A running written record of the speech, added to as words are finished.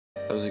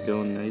How's it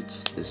going,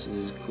 Knights? This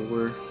is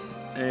Core,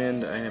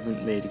 and I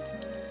haven't made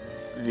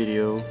a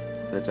video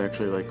that's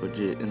actually like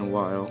legit in a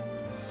while.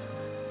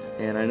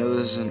 And I know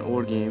this is an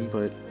old game,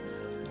 but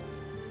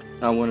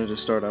I wanted to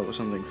start out with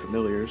something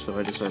familiar, so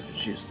I decided to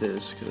choose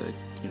this because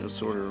I,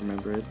 sort of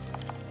remember it.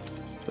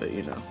 But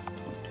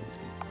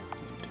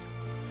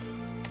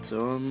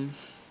so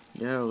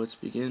yeah, let's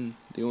begin.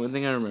 The only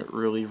thing I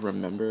really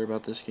remember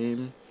about this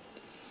game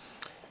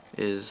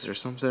is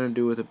there's something to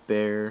do with a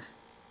bear,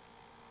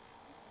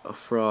 a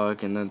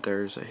frog, and then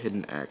there's a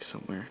hidden axe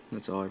somewhere.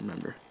 That's all I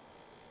remember.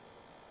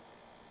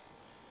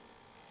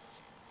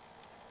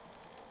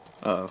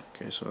 Oh,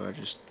 okay, so I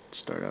just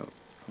start out.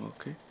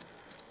 Okay.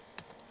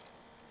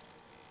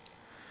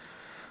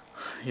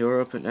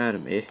 You're up and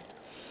Adam, eh?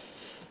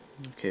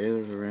 Okay,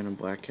 there's a random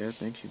black cat.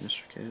 Thank you,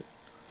 Mr. Cat.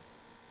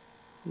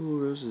 Ooh,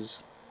 roses.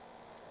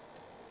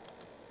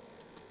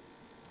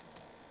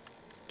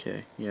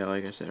 Okay, yeah,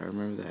 like I said, I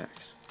remember the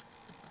axe.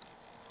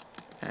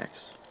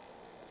 Axe.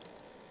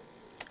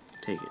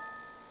 Take it.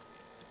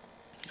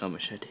 A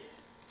machete.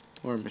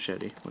 Or a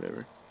machete,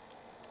 whatever.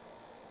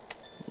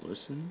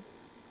 Listen.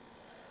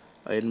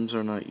 Items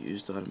are not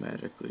used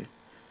automatically.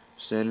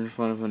 Stand in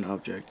front of an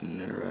object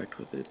and interact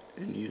with it,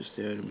 and use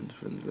the item in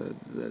front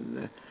of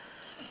the.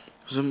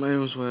 Some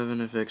items will have an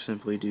effect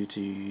simply due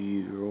to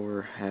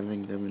your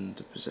having them in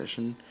the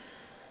possession.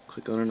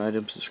 Click on an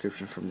item's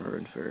description for more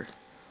info.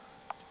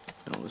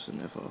 Now listen,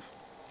 F off.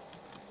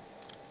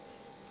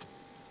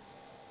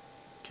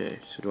 Okay,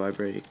 so do I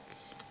break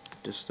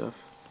this stuff?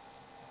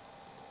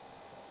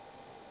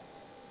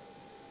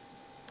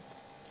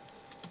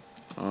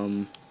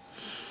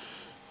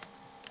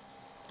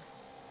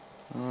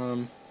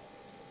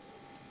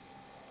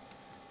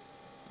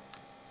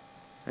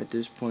 At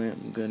this point,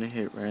 I'm gonna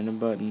hit random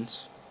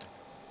buttons.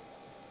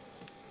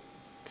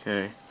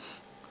 Okay.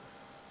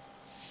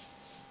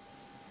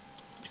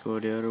 Go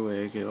the other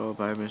way. Get all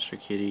by Mr.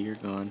 Kitty, you're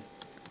gone.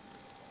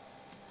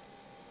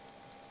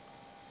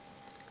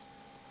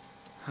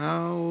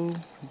 How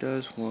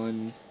does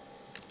one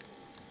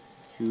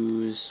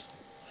use...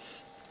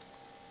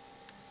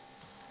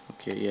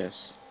 Okay,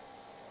 yes.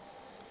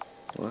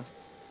 What?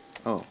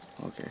 Oh,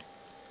 okay.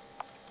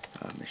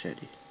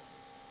 Machete.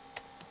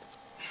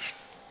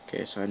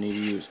 Okay, so I need to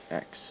use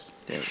X.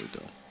 There we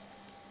go.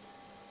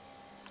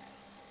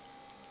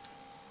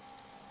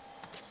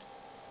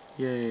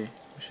 Yay,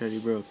 machete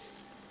broke.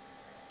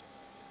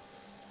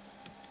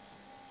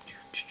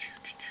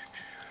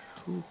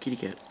 Ooh, kitty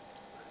cat.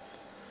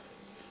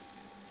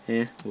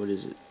 Eh, what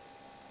is it?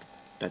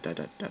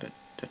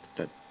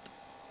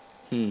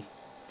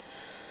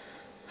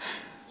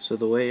 So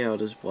the way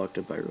out is blocked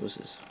up by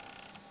roses.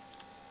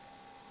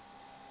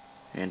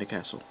 And a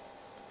castle.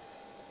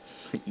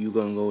 You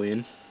gonna go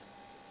in?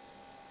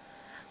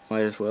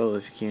 Might as well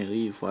if you can't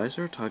leave. Why is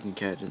there a talking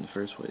cat in the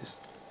first place?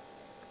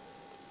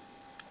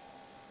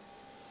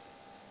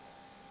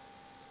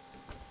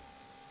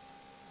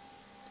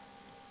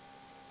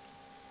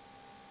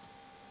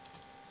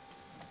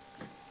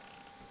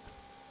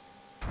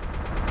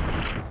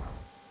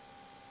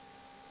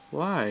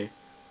 Why?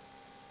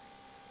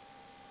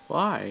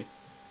 Why?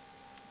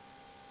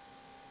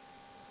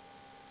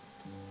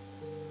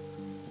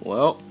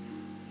 Well,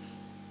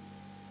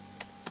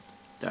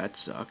 that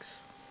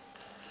sucks.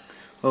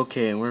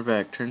 Okay, and we're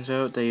back. Turns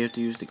out that you have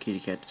to use the kitty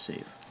cat to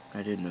save.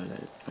 I didn't know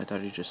that. I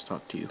thought he just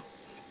talked to you.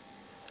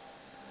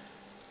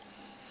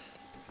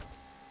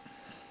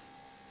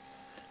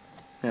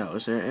 Now,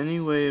 is there any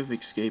way of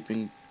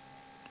escaping?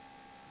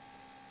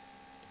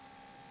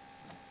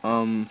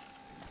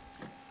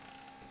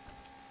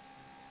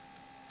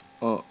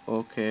 Oh,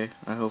 okay.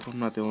 I hope I'm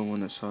not the only one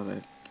that saw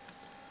that.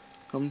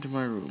 Come to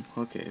my room.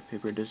 Okay,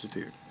 paper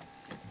disappeared.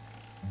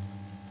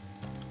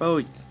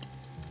 Oh,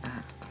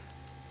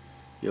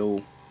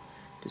 yo.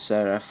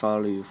 Decided I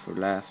follow you for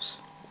laughs.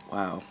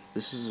 Wow,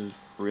 this is a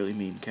really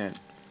mean cat.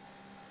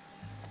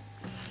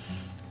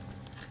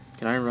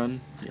 Can I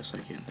run? Yes, I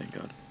can, thank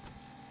God.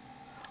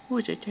 Oh,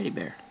 it's a teddy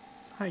bear.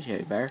 Hi,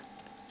 teddy bear.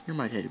 You're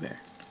my teddy bear.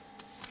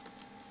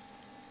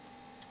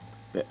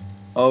 But,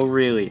 oh,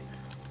 really?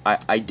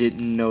 I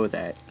didn't know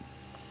that.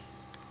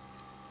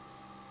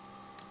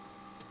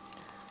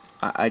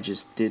 I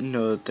just didn't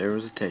know that there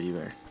was a teddy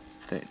bear.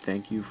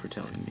 Thank you for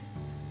telling me.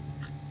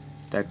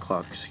 That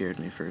clock scared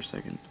me for a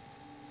second.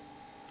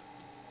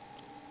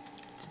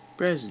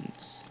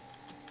 Presents.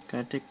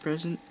 Can I take a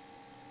present?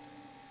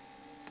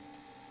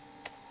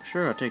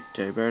 Sure, I'll take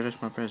the teddy bear.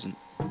 That's my present.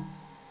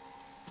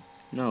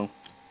 No.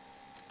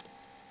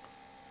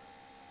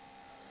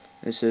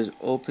 It says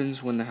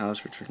opens when the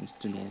house returns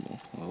to normal.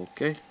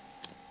 Okay.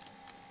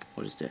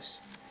 What is this?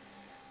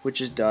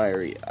 Witch's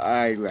diary.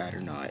 I'd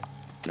rather not.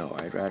 No,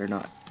 I'd rather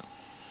not.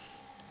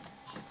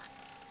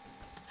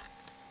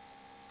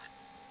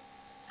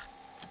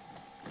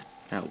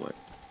 Now what?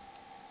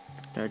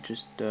 I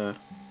just oh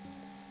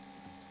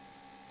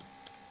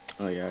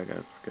yeah, I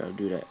gotta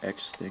do that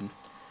X thing.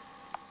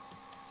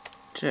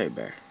 Teddy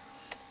bear.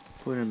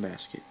 Put in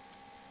basket.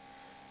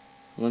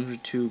 Limbs are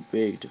too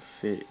big to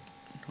fit.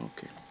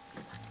 Okay.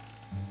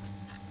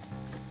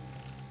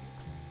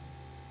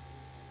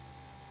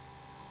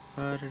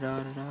 Da da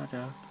da da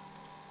da.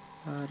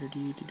 Da da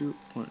dee doo.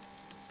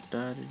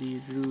 Da da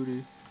dee doo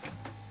doo.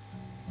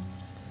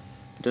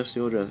 Dusty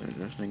old resident,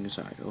 nothing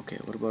inside. Okay,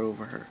 what about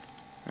over her?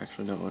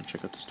 Actually, no, I want to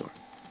check out the store.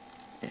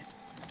 Yeah.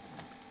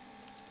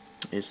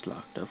 It's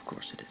locked, of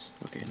course it is.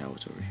 Okay, now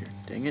what's over here?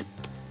 Dang it.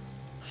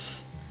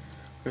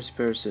 Where's a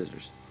pair of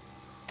scissors?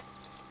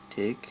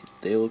 Take.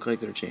 They look like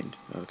they're chained.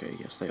 Okay,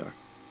 yes, they are.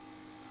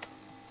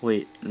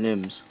 Wait,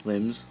 limbs.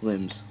 Limbs.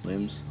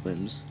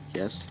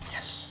 Yes,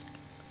 yes.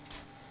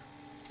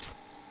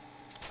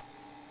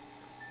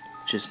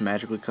 Just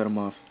magically cut them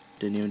off.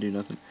 Didn't even do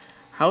nothing.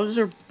 How is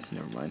there...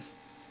 Never mind.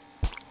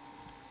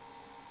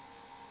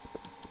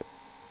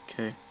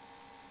 Okay.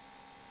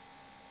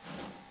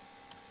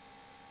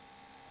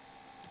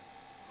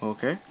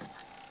 Okay.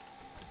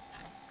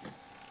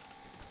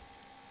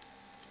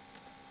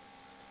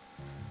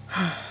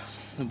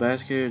 The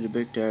basket, the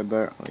big dad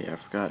bar. Oh yeah, I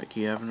forgot. I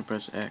keep having to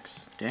press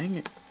X. Dang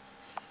it.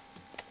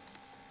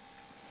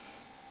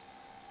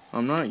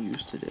 I'm not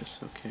used to this.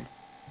 Okay.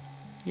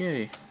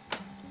 Yay.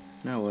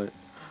 Now what?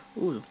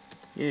 Ooh.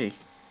 Yay.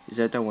 Is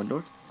that one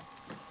door?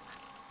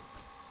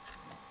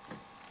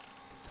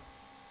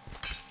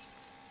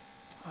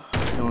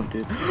 Don't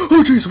do that.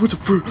 Oh jeez, what the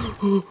frick?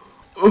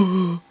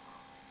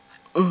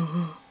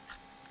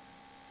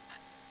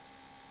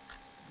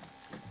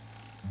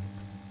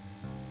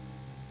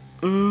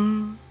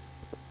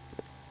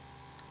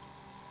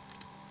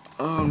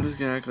 Oh, I'm just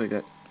gonna act like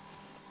that.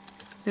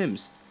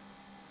 Limbs.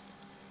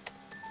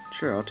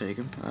 Sure, I'll take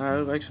him. I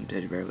like some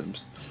teddy bear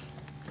limbs.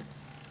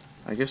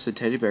 I guess the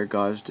teddy bear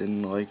gods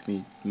didn't like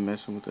me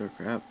messing with their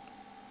crap.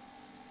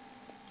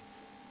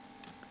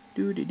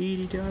 Doo dee dee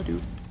dee da doo.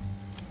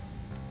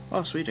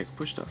 Oh sweet, I can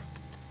push stuff.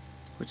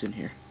 What's in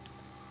here?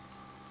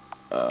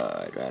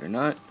 I'd rather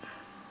not.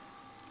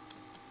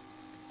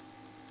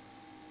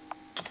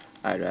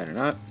 I'd rather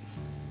not.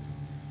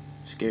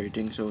 Scary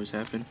things always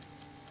happen.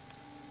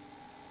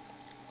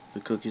 The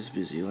cook is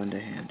busy. Lend a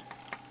hand.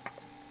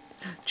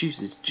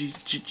 Jesus,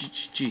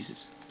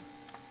 Jesus.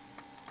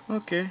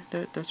 Okay,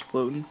 that's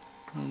floating.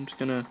 I'm just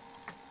gonna.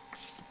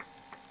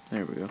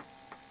 There we go.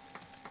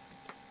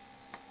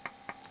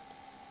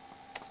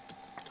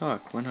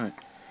 Talk. Why not?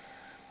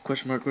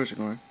 Question mark.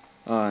 Question mark.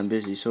 Ah, I'm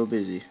busy. So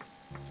busy.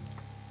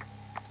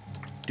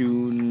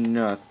 Do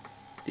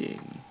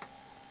nothing.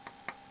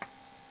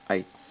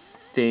 I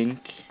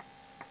think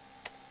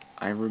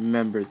I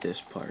remember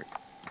this part.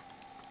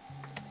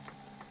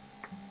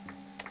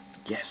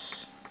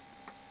 Yes.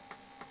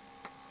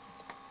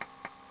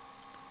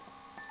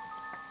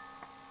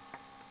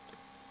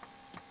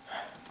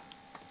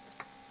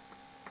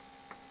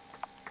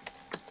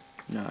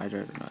 No, I'd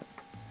rather not.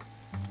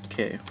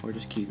 Okay, where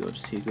does key go?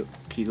 Does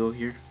key go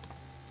here?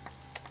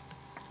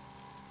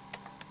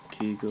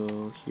 Key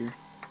go here?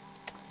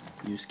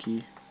 Use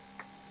key.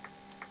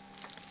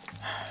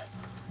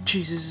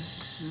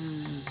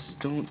 Jesus,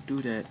 don't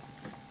do that.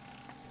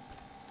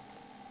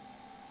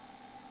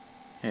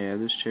 Hey, how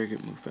this chair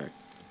get moved back?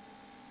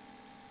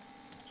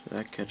 So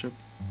that ketchup?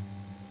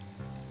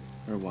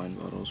 Or wine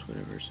bottles,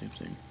 whatever, same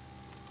thing.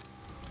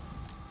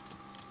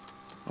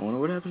 I wonder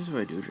what happens if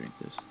I do drink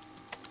this.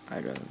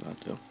 I'd rather not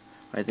though.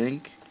 I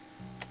think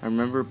I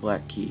remember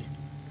black key.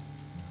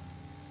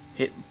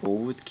 Hit bowl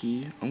with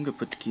key. I'm gonna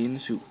put the key in the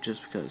soup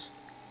just because.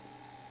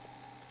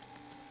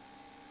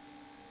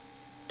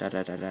 Da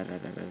da da da da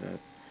da da da.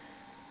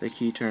 The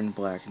key turned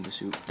black in the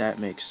soup. That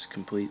makes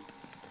complete.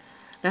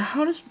 Now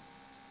how does?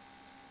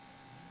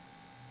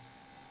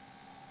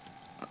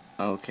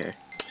 Okay.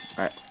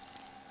 Alright.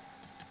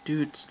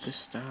 Dude, just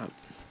stop.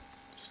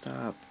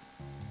 Stop.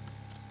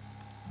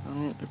 I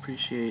don't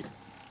appreciate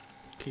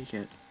Kitty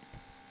Cat.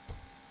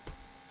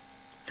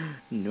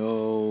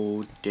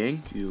 No,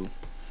 thank you.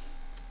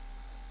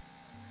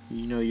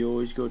 You know you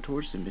always go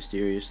towards the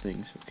mysterious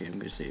things. Okay, I'm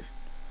gonna save.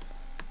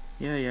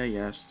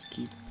 Yeah.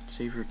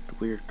 Save your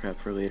weird crap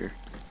for later.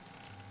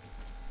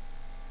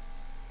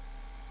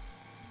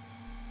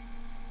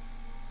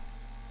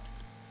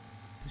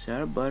 Is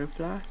that a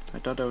butterfly? I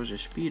thought that was a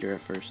speeder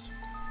at first.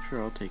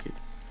 Sure, I'll take it.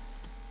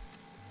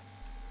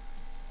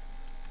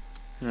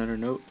 Another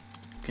note.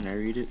 Can I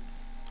read it?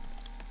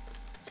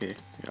 Okay,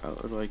 yeah, I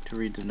would like to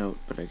read the note,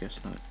 but I guess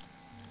not.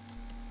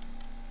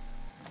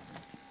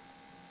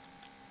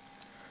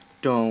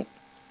 Don't.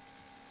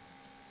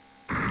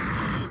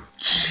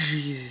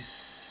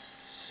 Jesus.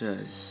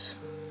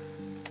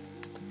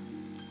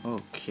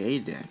 Okay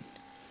then.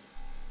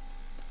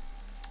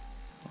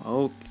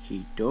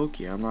 Okie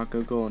dokie, I'm not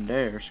gonna go in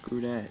there,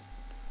 screw that.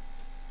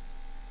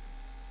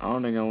 I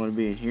don't think I want to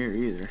be in here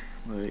either,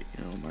 but you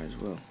know, might as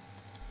well.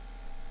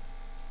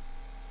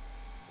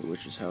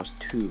 Which is house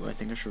 2. I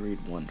think I should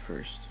read 1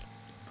 first.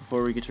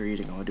 Before we get to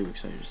reading, I want to do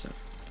exciting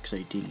stuff.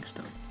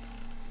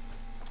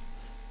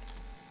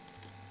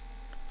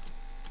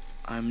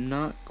 I'm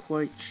not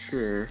quite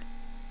sure,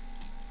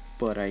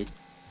 but I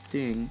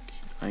think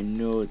I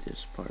know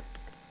this part.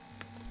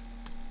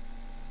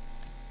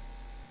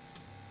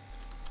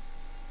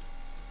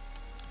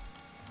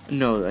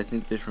 No, I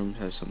think this room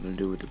has something to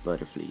do with the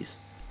butterflies.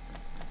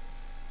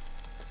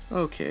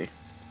 Okay.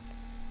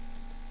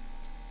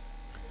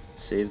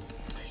 Save.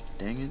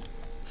 Dang it.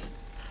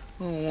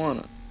 I don't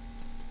wanna.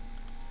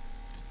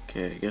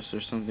 Okay, I guess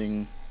there's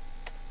something.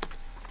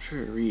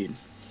 Sure, read.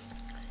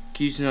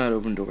 Keys do not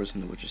open doors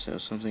in the witch's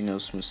house. Something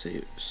else must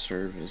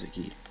serve as a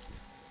key.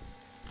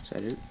 Is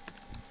that it?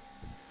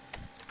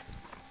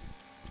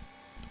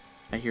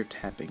 I hear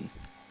tapping.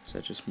 Is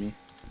that just me?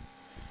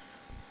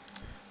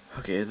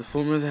 Okay, the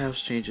form of the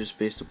house changes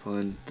based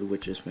upon the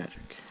witch's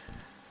magic.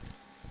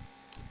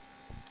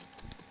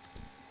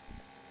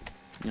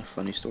 A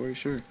funny story,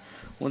 sure.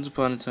 Once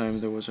upon a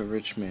time, there was a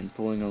rich man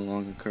pulling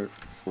along a cart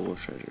full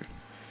of treasure.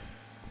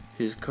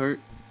 His cart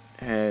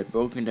had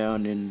broken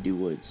down in the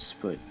woods,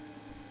 but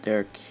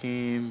there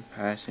came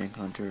passing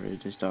hunter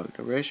and his dog.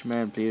 The rich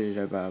man pleaded,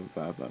 ba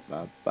ba ba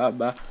ba ba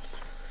ba.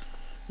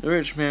 The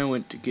rich man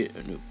went to get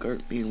a new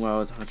cart.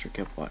 Meanwhile, the hunter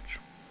kept watch.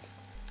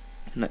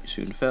 Night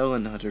soon fell,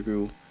 and the hunter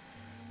grew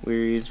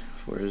wearied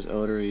for his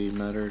elder. He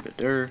muttered,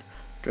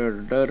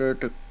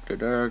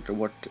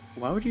 what?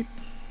 Why would you?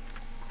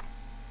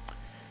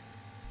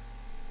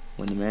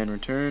 When the man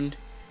returned,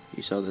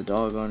 he saw the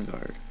dog on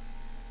guard.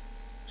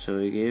 So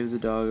he gave the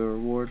dog a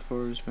reward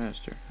for his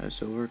master, a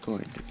silver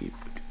coin to keep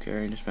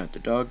carrying his master.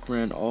 The dog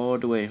ran all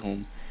the way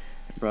home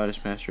and brought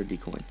his master the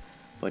coin.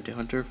 But the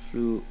hunter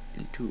flew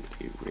into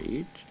a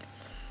rage.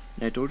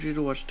 I told you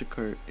to watch the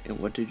cart, and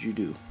what did you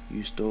do?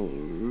 You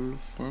stole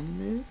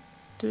from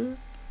it?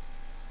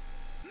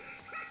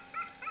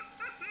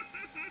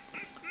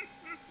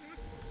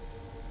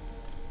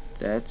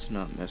 That's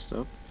not messed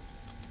up.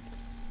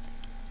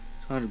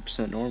 It's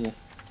 100% normal.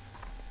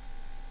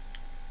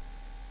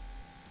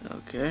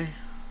 Okay.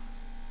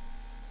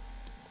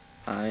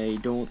 I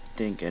don't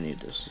think any of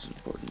this is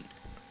important.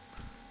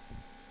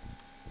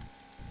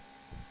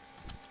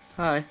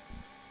 Hi.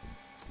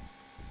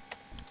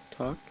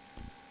 Talk.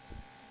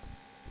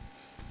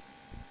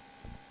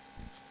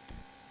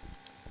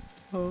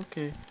 Oh,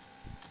 okay.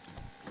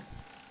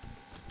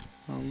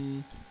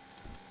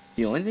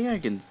 The only thing I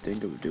can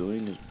think of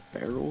doing is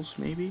barrels,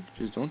 maybe?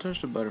 Just don't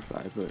touch the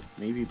butterfly, but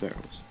maybe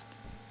barrels.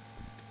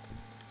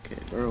 Okay,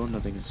 barrel,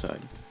 nothing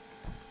inside.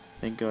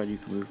 Thank God you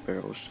can move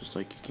barrels just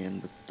like you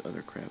can with the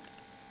other crap.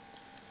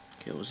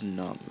 Okay, let's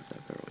not move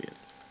that barrel yet.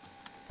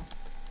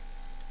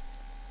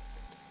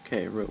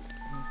 Okay, rope.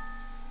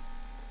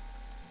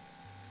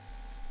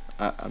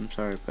 I'm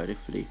sorry, buddy,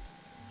 flee.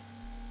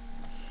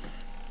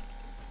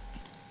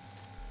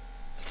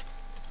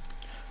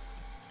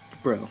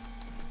 Bro,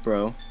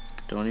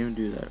 don't even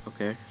do that,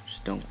 okay?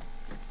 Just don't.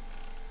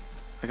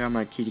 I got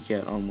my kitty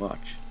cat on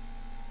watch.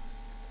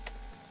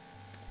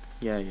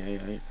 Yeah.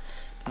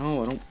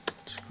 No, I don't.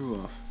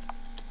 Screw off.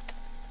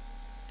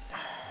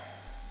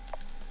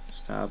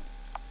 Stop.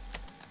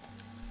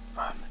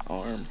 Ah, my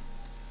arm.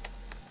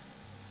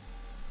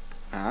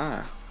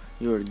 Ah,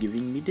 you're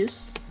giving me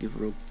this? Give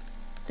rope.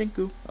 Thank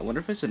you. I wonder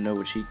if I said no,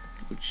 would she,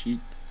 okay.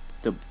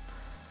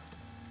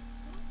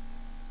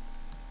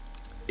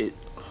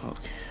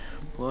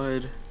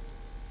 Blood.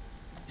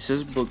 It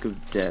says Book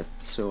of Death,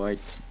 so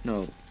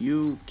no,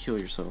 you kill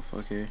yourself,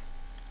 okay?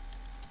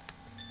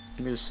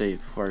 I'm gonna say it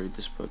before I read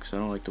this book, so I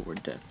don't like the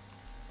word death.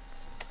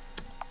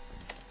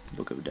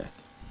 Book of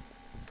Death.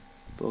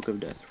 Book of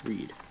Death.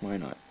 Read. Why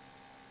not?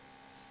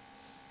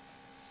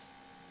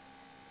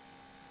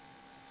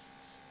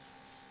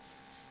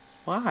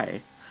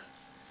 Why?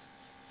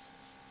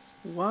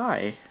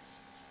 Why?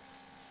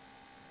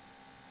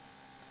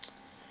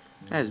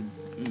 That's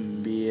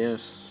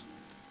BS.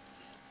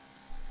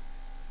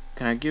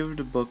 Can I give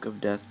the Book of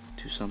Death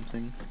to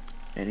something?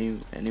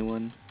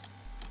 Anyone?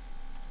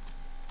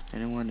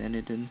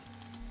 Anything?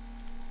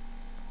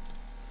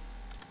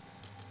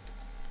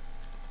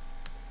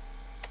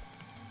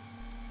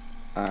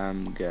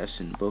 I'm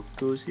guessing book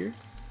goes here.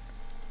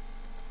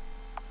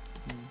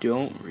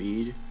 Don't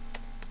read.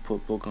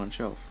 Put book on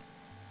shelf.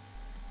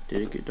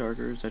 Did it get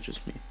darker or is that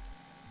just me?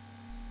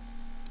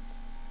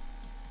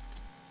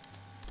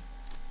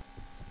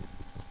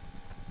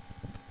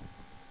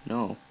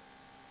 No.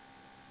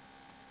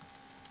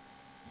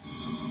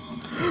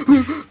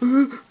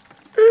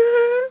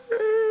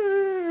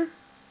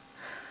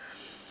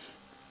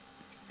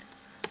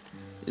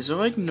 Is there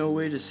like no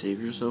way to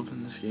save yourself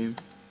in this game?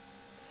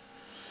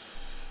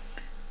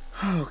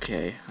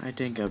 Okay, I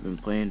think I've been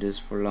playing this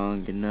for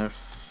long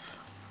enough.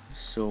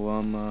 So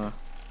I'm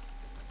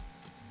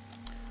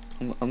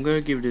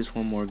gonna give this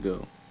one more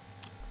go.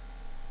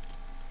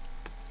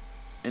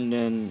 And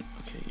then,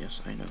 okay,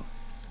 yes, I know.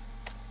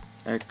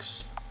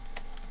 X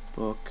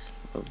Book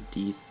of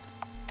Death.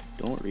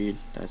 Don't read,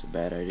 that's a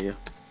bad idea.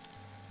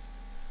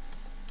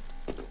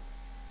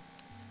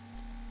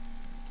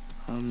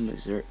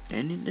 Is there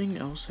anything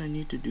else I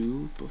need to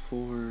do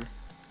before?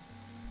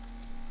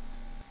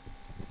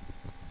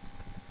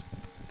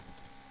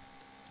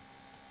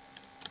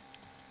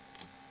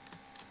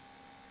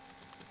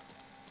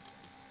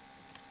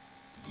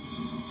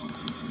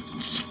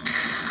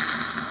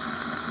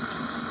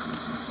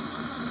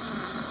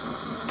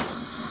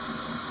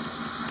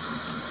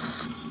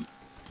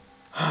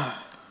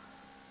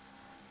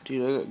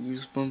 Dude, I got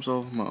goosebumps all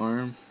over my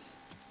arm.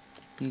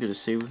 I'm gonna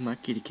save with my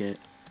kitty cat.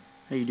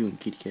 How you doing,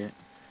 kitty cat?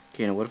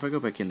 Okay, now what if I go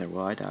back in there?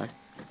 Will I die?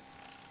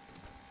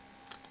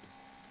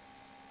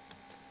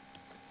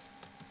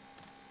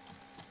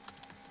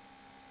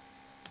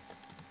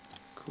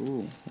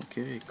 Cool.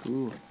 Okay,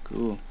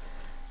 cool.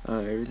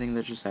 Everything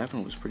that just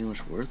happened was pretty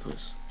much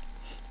worthless.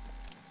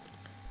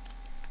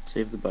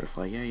 Save the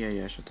butterfly.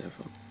 Yeah, shut the F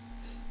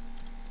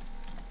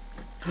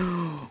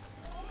up.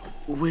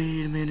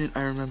 Wait a minute,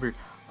 I remember.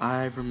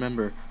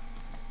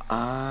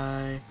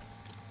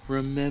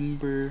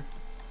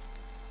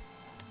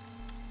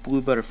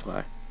 Blue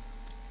butterfly.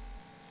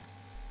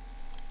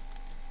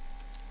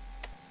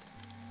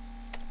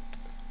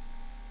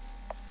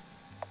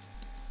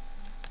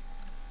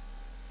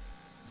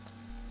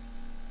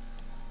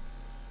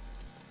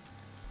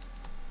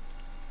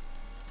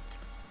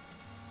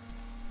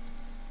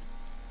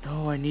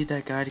 No, I need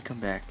that guy to come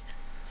back.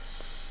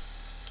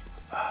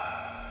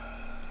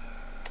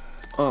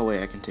 Oh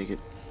wait, I can take it.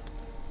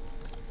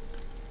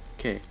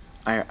 Okay,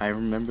 I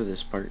remember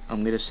this part.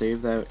 I'm gonna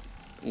save that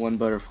one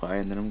butterfly,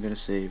 and then I'm gonna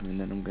save, and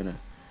then I'm gonna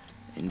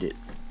end it.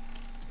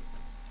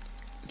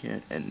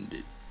 Can't end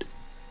it.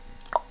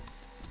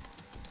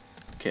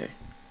 Okay.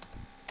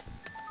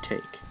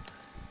 Take.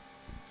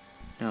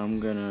 Now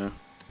I'm gonna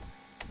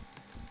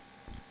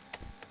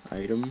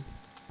item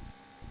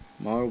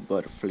model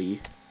butterfly.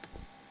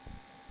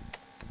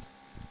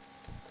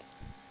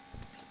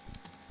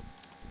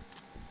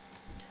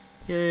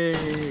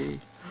 Yay!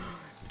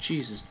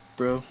 Jesus,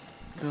 bro.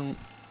 Don't.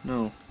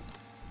 No.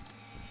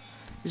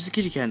 There's the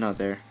kitty cat not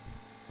there.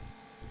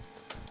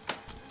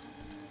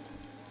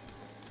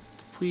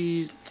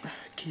 Please.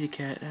 Kitty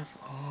cat, F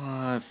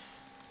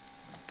off.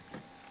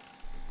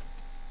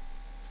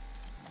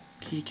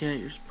 Kitty cat,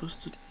 you're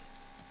supposed to.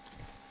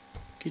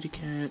 Kitty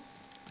cat.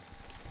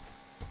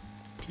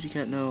 Kitty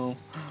cat, no.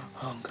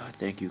 Oh god,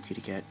 thank you,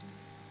 kitty cat.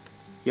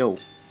 Yo.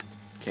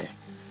 Okay.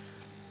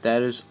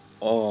 That is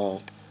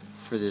all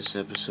for this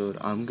episode.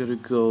 I'm gonna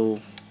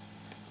go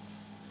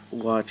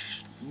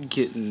watch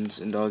kittens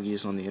and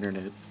doggies on the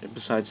internet.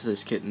 Besides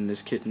this kitten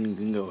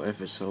can go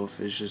F itself.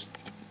 It's just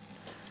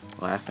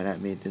laughing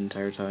at me the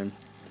entire time.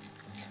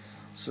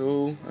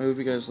 So, I hope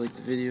you guys liked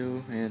the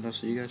video, and I'll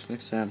see you guys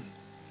next time.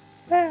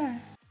 Bye!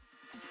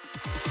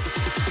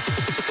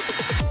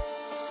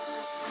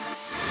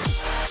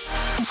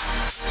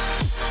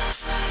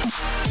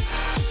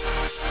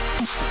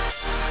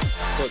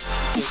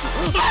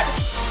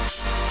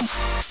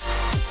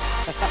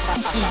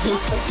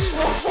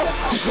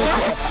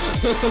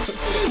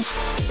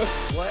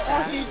 What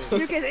happened?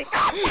 You kidding?